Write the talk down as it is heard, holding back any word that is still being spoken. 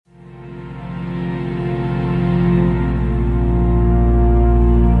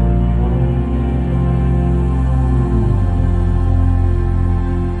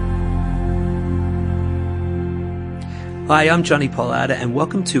Hi, I'm Johnny Pollard, and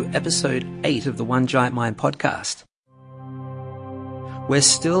welcome to episode 8 of the One Giant Mind podcast. We're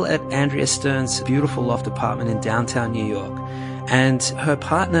still at Andrea Stern's beautiful loft apartment in downtown New York, and her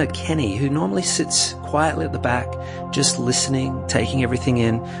partner Kenny, who normally sits quietly at the back, just listening, taking everything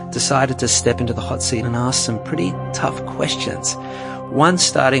in, decided to step into the hot seat and ask some pretty tough questions. One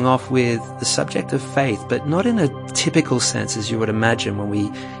starting off with the subject of faith, but not in a typical sense as you would imagine when we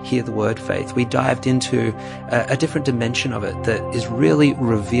hear the word faith. We dived into a different dimension of it that is really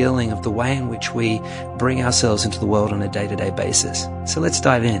revealing of the way in which we bring ourselves into the world on a day-to-day basis. So let's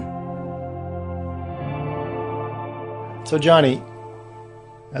dive in. So Johnny,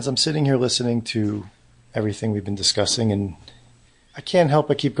 as I'm sitting here listening to everything we've been discussing, and I can't help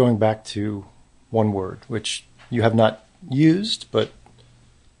but keep going back to one word, which you have not used, but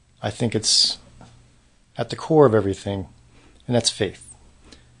I think it's at the core of everything, and that's faith.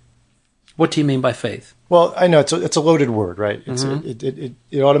 What do you mean by faith? Well, I know it's a loaded word, right?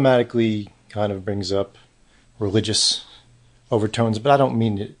 It automatically kind of brings up religious overtones, but I don't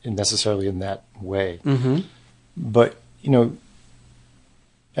mean it necessarily in that way. Mm-hmm. But, you know,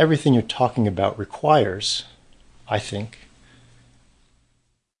 everything you're talking about requires, I think,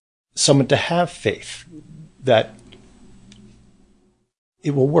 someone to have faith that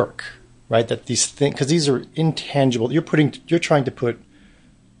it will work, right? That these things, because these are intangible. You're trying to put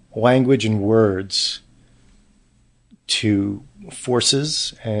language and words to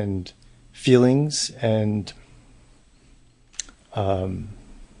forces and feelings and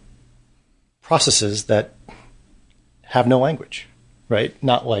processes that have no language, right?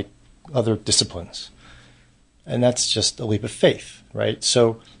 Not like other disciplines. And that's just a leap of faith, right?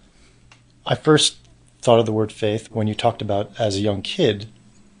 So I first thought of the word faith when you talked about as a young kid,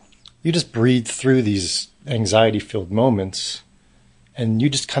 you just breathed through these anxiety-filled moments and you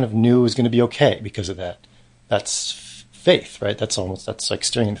just kind of knew it was going to be okay because of that. That's faith, right? That's like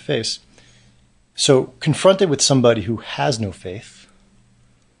staring in the face. So confronted with somebody who has no faith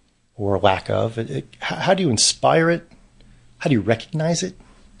or lack of, how do you inspire it? How do you recognize it?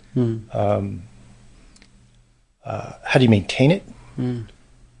 How do you maintain it?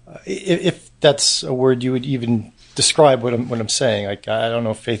 If that's a word you would even describe what I'm saying. Like, I don't know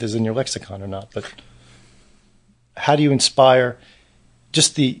if faith is in your lexicon or not, but how do you inspire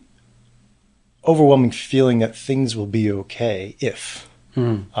just the overwhelming feeling that things will be okay if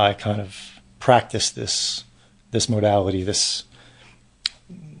I kind of practice this modality, this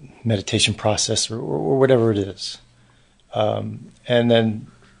meditation process or whatever it is. And then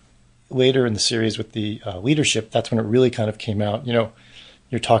later in the series with the leadership, that's when it really kind of came out. You know,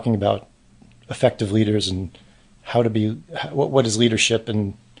 you're talking about effective leaders and how to be, what is leadership,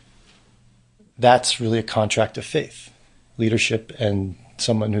 and that's really a contract of faith. Leadership and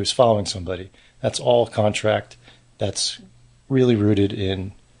someone who's following somebody, that's all contract. That's really rooted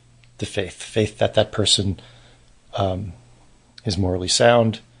in the faith that person is morally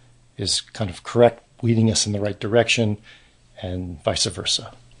sound, is kind of correct, leading us in the right direction, and vice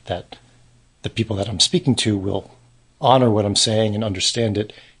versa. That the people that I'm speaking to will honor what I'm saying and understand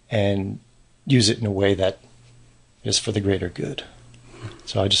it and use it in a way that is for the greater good.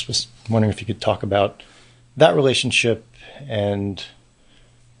 So I just was wondering if you could talk about that relationship and,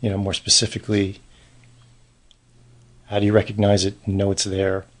 you know, more specifically, how do you recognize it, know it's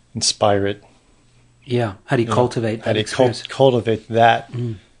there, inspire it? Yeah. How do you cultivate that experience? Cultivate that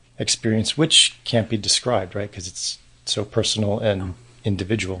experience, which can't be described, right? Because it's so personal and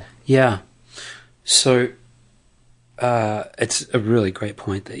individual. Yeah. So it's a really great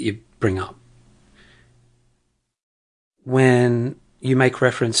point that you bring up. When you make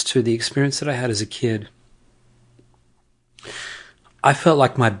reference to the experience that I had as a kid, I felt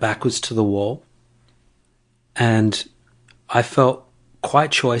like my back was to the wall, and I felt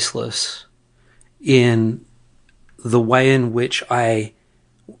quite choiceless in the way in which I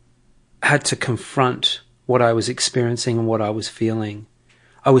had to confront what I was experiencing and what I was feeling.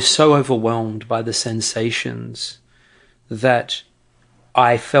 I was so overwhelmed by the sensations that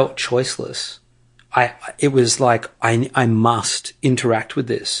I felt choiceless. It was like I must interact with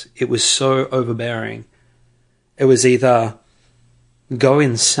this. It was so overbearing. It was either go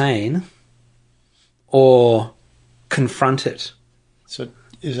insane or confront it. So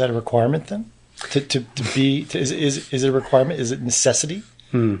is that a requirement then? Is it a requirement? Is it necessity?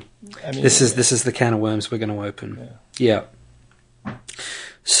 I mean, this is the can of worms we're going to open. Yeah.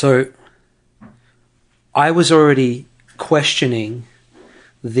 So I was already questioning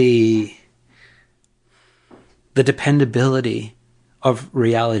the dependability of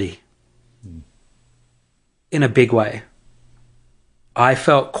reality in a big way. I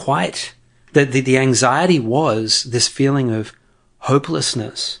felt quite The anxiety was this feeling of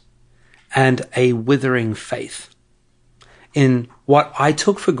hopelessness and a withering faith in what I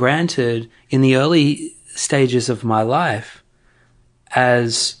took for granted in the early stages of my life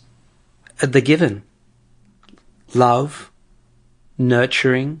as the given. Love,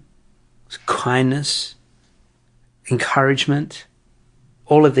 nurturing, kindness, encouragement,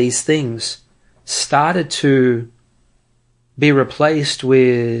 all of these things started to be replaced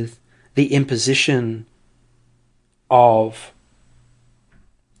with the imposition of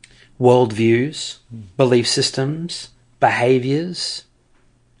worldviews, belief systems, behaviors.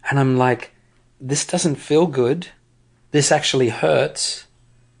 And I'm like, this doesn't feel good. This actually hurts.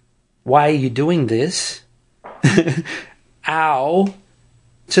 Why are you doing this? Ow.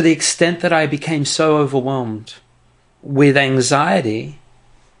 To the extent that I became so overwhelmed with anxiety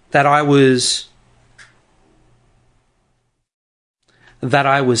that I was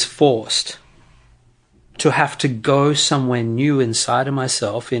forced to have to go somewhere new inside of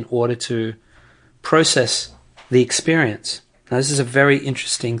myself in order to process the experience. Now, this is a very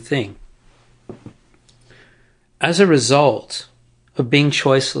interesting thing. As a result of being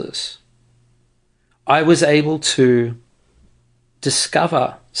choiceless, I was able to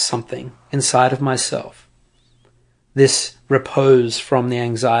discover something inside of myself. This repose from the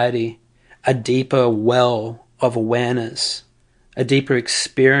anxiety, a deeper well of awareness, a deeper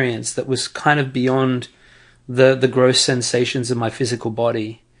experience that was kind of beyond the gross sensations of my physical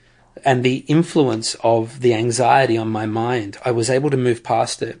body and the influence of the anxiety on my mind. I was able to move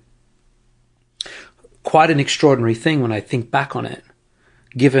past it. Quite an extraordinary thing when I think back on it,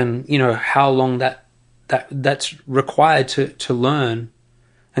 given, how long that's required to learn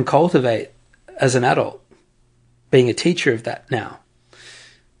and cultivate as an adult, being a teacher of that now.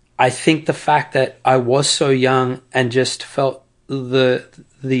 I think the fact that I was so young and just felt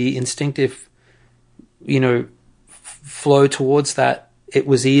the instinctive, flow towards that, it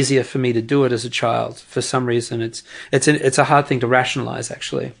was easier for me to do it as a child. For some reason, it's a hard thing to rationalize,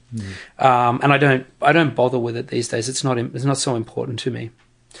 actually, and I don't bother with it these days. It's not so important to me.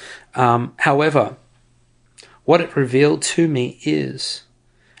 However, what it revealed to me is,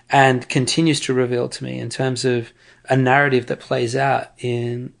 and continues to reveal to me in terms of a narrative that plays out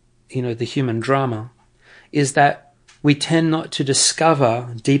in the human drama, is that we tend not to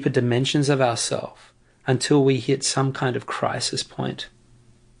discover deeper dimensions of ourselves until we hit some kind of crisis point.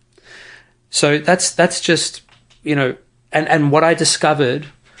 So that's just, and what I discovered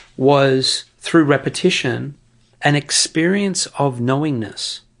was, through repetition, an experience of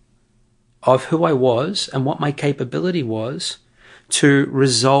knowingness of who I was and what my capability was to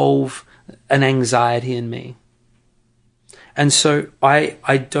resolve an anxiety in me. And so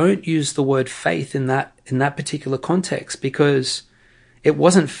I don't use the word faith in that particular context, because it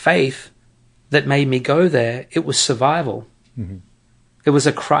wasn't faith that made me go there. It was survival. Mm-hmm. It was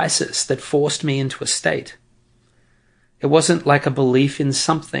a crisis that forced me into a state. It wasn't like a belief in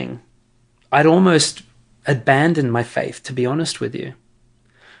something. I'd almost abandoned my faith, to be honest with you,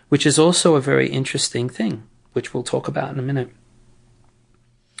 which is also a very interesting thing, which we'll talk about in a minute.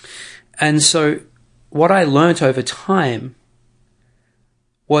 And so what I learnt over time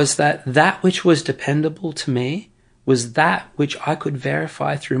was that which was dependable to me was that which I could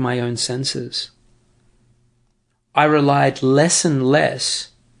verify through my own senses. I relied less and less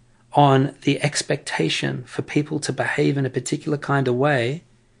on the expectation for people to behave in a particular kind of way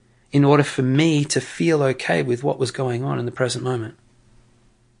in order for me to feel okay with what was going on in the present moment.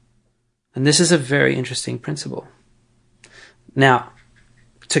 And this is a very interesting principle. Now,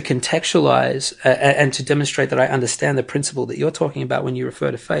 to contextualize and to demonstrate that I understand the principle that you're talking about when you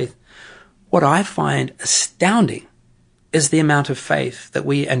refer to faith, what I find astounding is the amount of faith that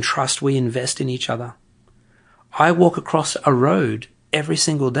and trust we invest in each other. I walk across a road every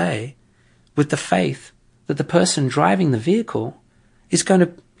single day with the faith that the person driving the vehicle is going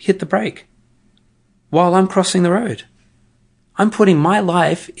to hit the brake while I'm crossing the road. I'm putting my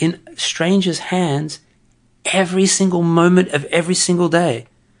life in strangers' hands every single moment of every single day.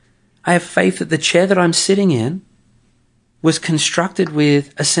 I have faith that the chair that I'm sitting in was constructed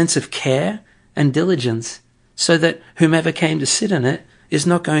with a sense of care and diligence so that whomever came to sit in it is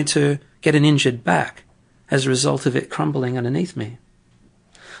not going to get an injured back as a result of it crumbling underneath me.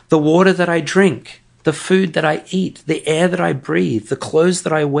 The water that I drink, the food that I eat, the air that I breathe, the clothes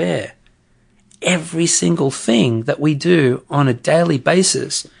that I wear, every single thing that we do on a daily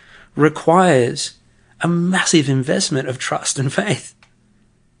basis requires a massive investment of trust and faith,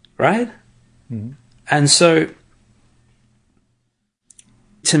 right? Mm-hmm. And so,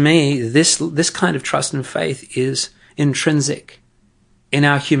 to me, this kind of trust and faith is intrinsic in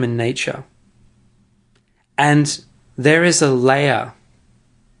our human nature. And there is a layer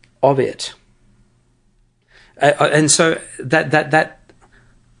of it. And so that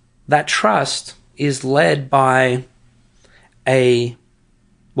trust is led by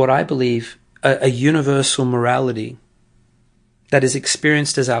what I believe, a universal morality that is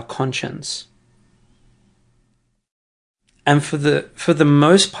experienced as our conscience. And for the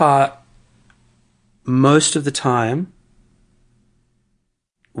most part, most of the time,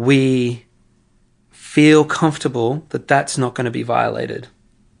 we feel comfortable that that's not going to be violated.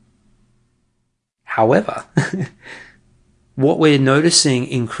 However, what we're noticing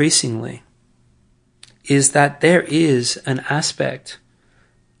increasingly is that there is an aspect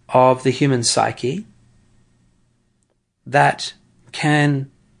of the human psyche that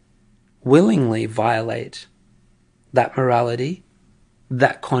can willingly violate that morality,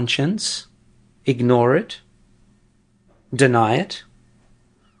 that conscience, ignore it, deny it,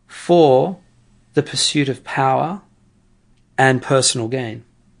 for the pursuit of power and personal gain.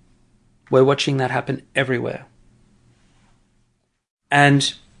 We're watching that happen everywhere.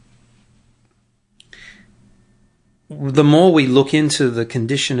 And the more we look into the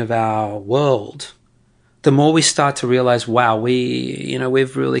condition of our world, the more we start to realize, wow,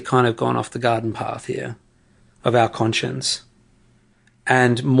 we've really kind of gone off the garden path here of our conscience.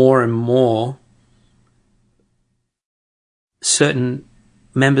 And more, certain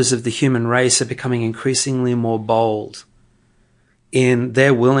members of the human race are becoming increasingly more bold in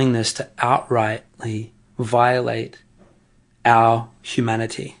their willingness to outrightly violate our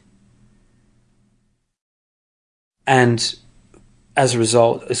humanity. And as a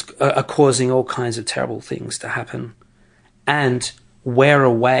result, are causing all kinds of terrible things to happen and wear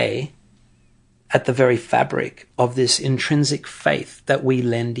away at the very fabric of this intrinsic faith that we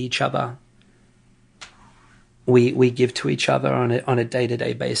lend each other. We give to each other on a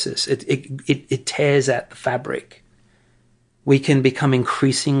day-to-day basis. It tears at the fabric. We can become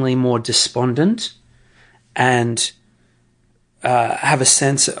increasingly more despondent and have a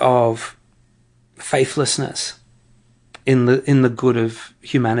sense of faithlessness in the good of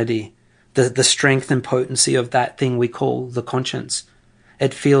humanity, the strength and potency of that thing we call the conscience.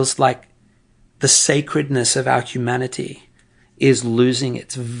 It feels like the sacredness of our humanity is losing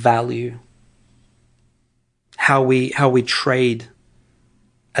its value. How we trade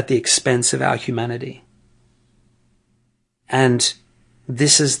at the expense of our humanity. And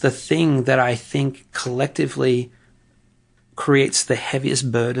this is the thing that I think collectively creates the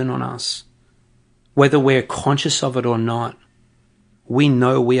heaviest burden on us. Whether we're conscious of it or not, we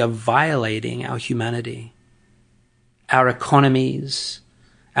know we are violating our humanity, our economies,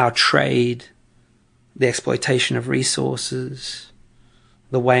 our trade, the exploitation of resources,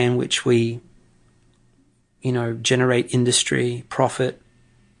 the way in which we, generate industry, profit,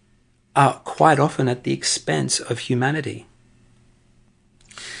 are quite often at the expense of humanity.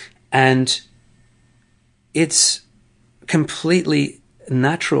 And it's completely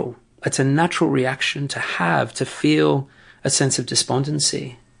natural. It's a natural reaction to feel a sense of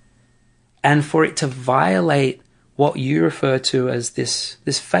despondency. And for it to violate what you refer to as this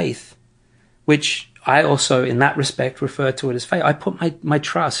faith, which I also, in that respect, refer to it as faith. I put my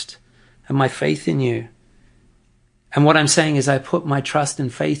trust and my faith in you. And what I'm saying is I put my trust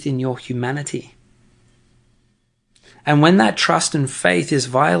and faith in your humanity. And when that trust and faith is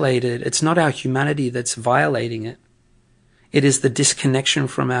violated, it's not our humanity that's violating it. It is the disconnection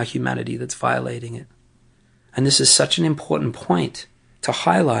from our humanity that's violating it. And this is such an important point to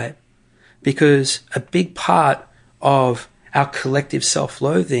highlight, because a big part of our collective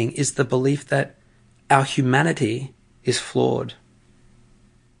self-loathing is the belief that our humanity is flawed.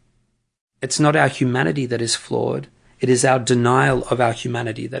 It's not our humanity that is flawed. It is our denial of our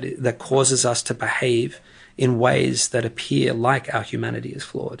humanity that causes us to behave in ways that appear like our humanity is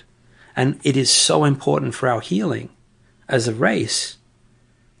flawed. And it is so important for our healing as a race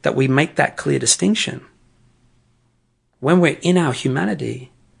that we make that clear distinction. When we're in our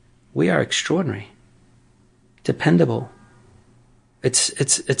humanity, we are extraordinary, dependable. It's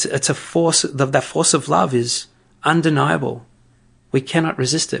a force. That force of love is undeniable. We cannot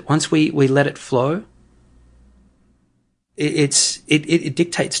resist it. Once we let it flow, it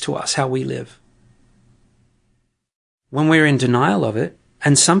dictates to us how we live. When we're in denial of it,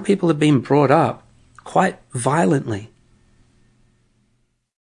 and some people have been brought up quite violently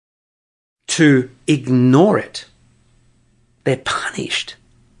to ignore it, they're punished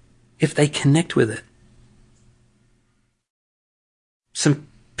if they connect with it. Some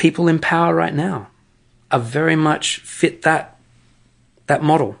people in power right now are very much fit that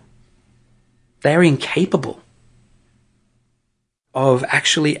model. They're incapable of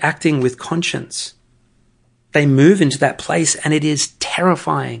actually acting with conscience They move into that place and it is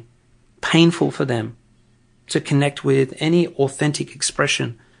terrifying, painful for them to connect with any authentic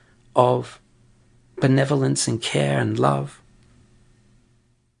expression of benevolence and care and love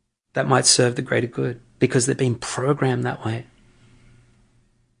that might serve the greater good, because they're being programmed that way.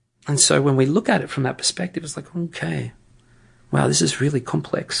 And so when we look at it from that perspective, it's like, okay, wow, this is really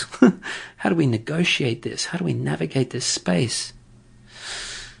complex. How do we negotiate this? How do we navigate this space?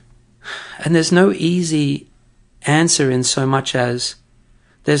 And there's no easy answer in so much as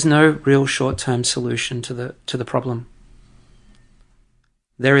there's no real short-term solution to the problem.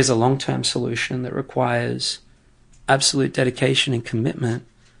 There is a long-term solution that requires absolute dedication and commitment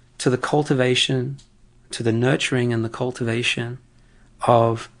to the cultivation, to the nurturing and the cultivation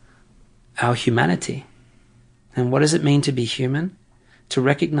of our humanity. And what does it mean to be human? To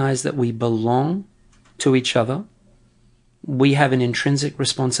recognize that we belong to each other. We have an intrinsic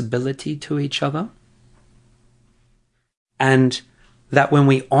responsibility to each other. And that when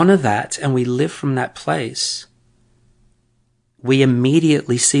we honor that and we live from that place, we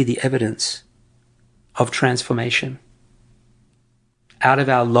immediately see the evidence of transformation out of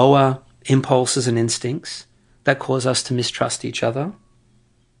our lower impulses and instincts that cause us to mistrust each other,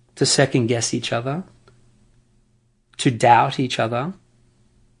 to second guess each other, to doubt each other,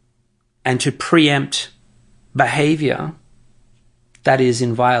 and to preempt behavior that is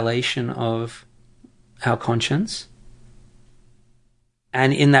in violation of our conscience.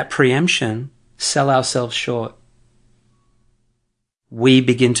 And in that preemption, sell ourselves short. We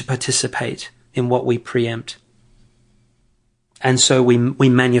begin to participate in what we preempt. And so we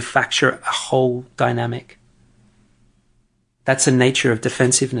manufacture a whole dynamic. That's the nature of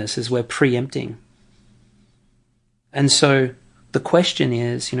defensiveness, is we're preempting. And so the question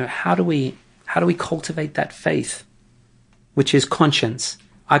is, how do we cultivate that faith, which is conscience?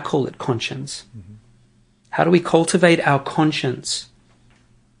 I call it conscience. Mm-hmm. How do we cultivate our conscience?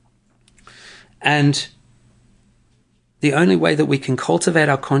 And the only way that we can cultivate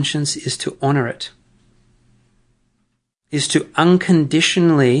our conscience is to honor it, is to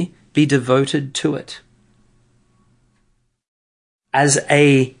unconditionally be devoted to it.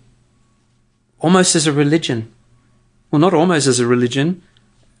 Almost as a religion. Well, not almost as a religion,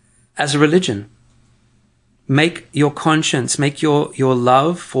 as a religion. Make your conscience, make your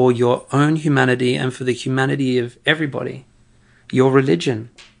love for your own humanity and for the humanity of everybody your religion.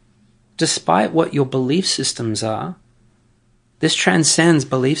 Despite what your belief systems are, this transcends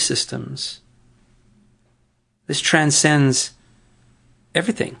belief systems. This transcends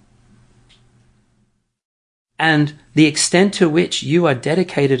everything. And the extent to which you are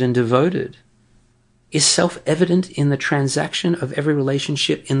dedicated and devoted is self-evident in the transaction of every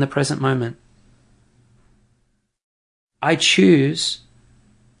relationship in the present moment. I choose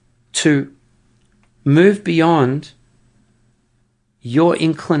to move beyond your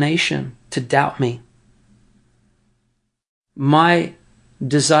inclination to doubt me. My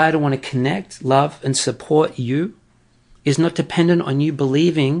desire to want to connect, love, and support you is not dependent on you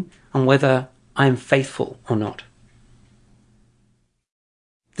believing on whether I am faithful or not.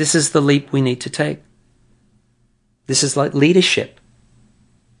 This is the leap we need to take. This is like leadership.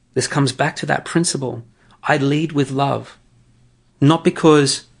 This comes back to that principle. I lead with love. Not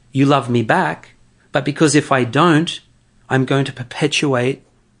because you love me back, but because if I don't, I'm going to perpetuate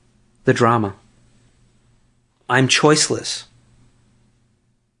the drama. I'm choiceless.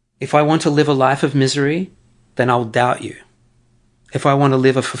 If I want to live a life of misery, then I'll doubt you. If I want to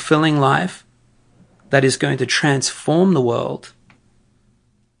live a fulfilling life that is going to transform the world,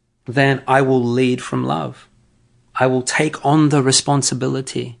 then I will lead from love. I will take on the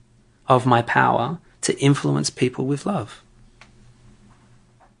responsibility of my power to influence people with love.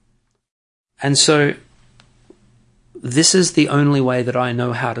 And so this is the only way that I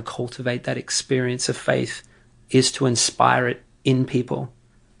know how to cultivate that experience of faith, is to inspire it in people,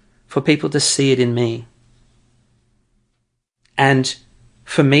 for people to see it in me. And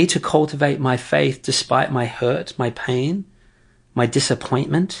for me to cultivate my faith despite my hurt, my pain, my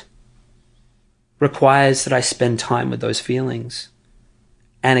disappointment, requires that I spend time with those feelings.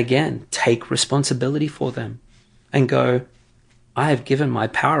 And again, take responsibility for them and go, I have given my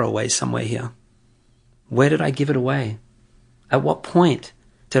power away somewhere here. Where did I give it away? At what point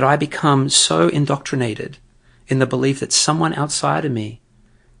did I become so indoctrinated in the belief that someone outside of me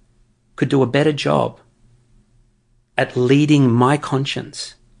could do a better job at leading my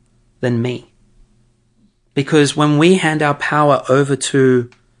conscience than me? Because when we hand our power over to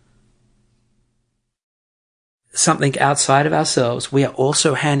something outside of ourselves, we are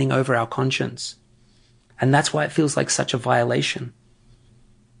also handing over our conscience. And that's why it feels like such a violation.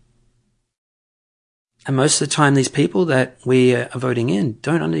 And most of the time, these people that we are voting in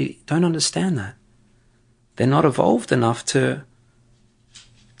don't understand that. They're not evolved enough to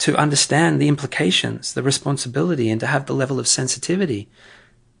understand the implications, the responsibility, and to have the level of sensitivity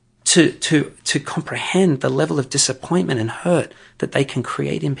to comprehend the level of disappointment and hurt that they can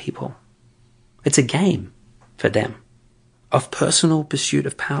create in people. It's a game for them of personal pursuit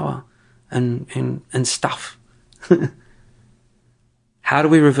of power and stuff. How do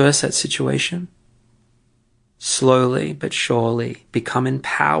we reverse that situation? Slowly but surely become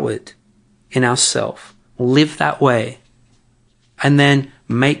empowered in ourself, live that way, and then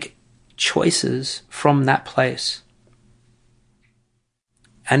make choices from that place.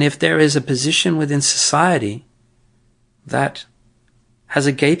 And if there is a position within society that has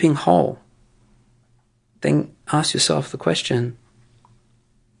a gaping hole, then ask yourself the question,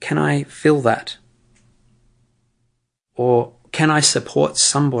 can I fill that? Or can I support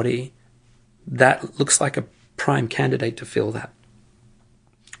somebody that looks like a prime candidate to fill that?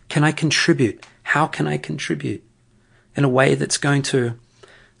 Can I contribute? How can I contribute in a way that's going to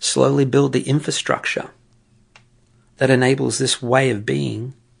slowly build the infrastructure that enables this way of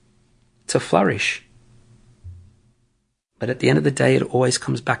being to flourish? But at the end of the day, it always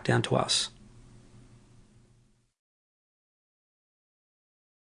comes back down to us.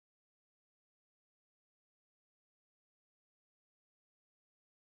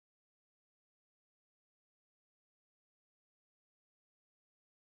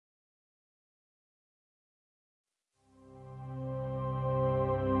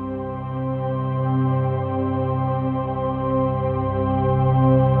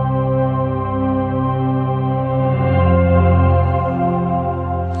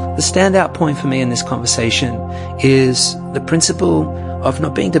 The standout point for me in this conversation is the principle of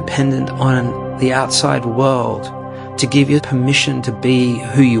not being dependent on the outside world to give you permission to be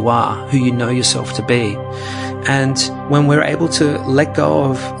who you are, who you know yourself to be. And when we're able to let go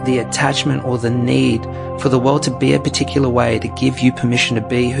of the attachment or the need for the world to be a particular way, to give you permission to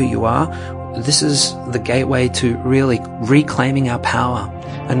be who you are, this is the gateway to really reclaiming our power.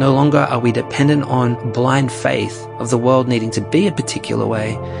 And no longer are we dependent on blind faith of the world needing to be a particular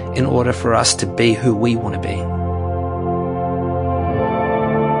way in order for us to be who we want to be.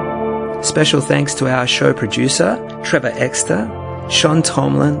 Special thanks to our show producer, Trevor Exter, Sean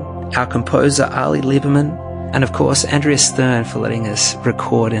Tomlin, our composer, Ali Lieberman, and of course, Andrea Stern for letting us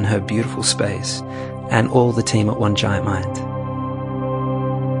record in her beautiful space, and all the team at One Giant Mind.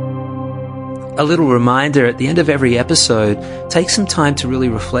 A little reminder at the end of every episode, take some time to really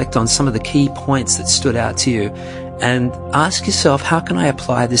reflect on some of the key points that stood out to you and ask yourself, how can I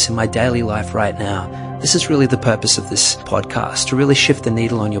apply this in my daily life right now? This is really the purpose of this podcast, to really shift the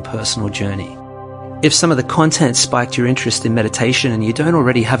needle on your personal journey. If some of the content spiked your interest in meditation and you don't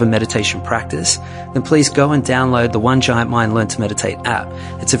already have a meditation practice, then please go and download the One Giant Mind Learn to Meditate app.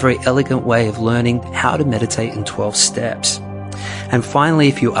 It's a very elegant way of learning how to meditate in 12 steps. And finally,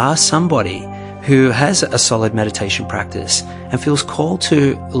 if you are somebody who has a solid meditation practice and feels called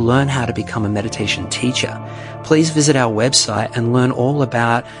to learn how to become a meditation teacher, please visit our website and learn all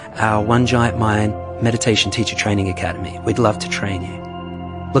about our One Giant Mind Meditation Teacher Training Academy. We'd love to train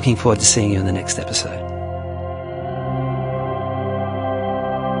you. Looking forward to seeing you in the next episode.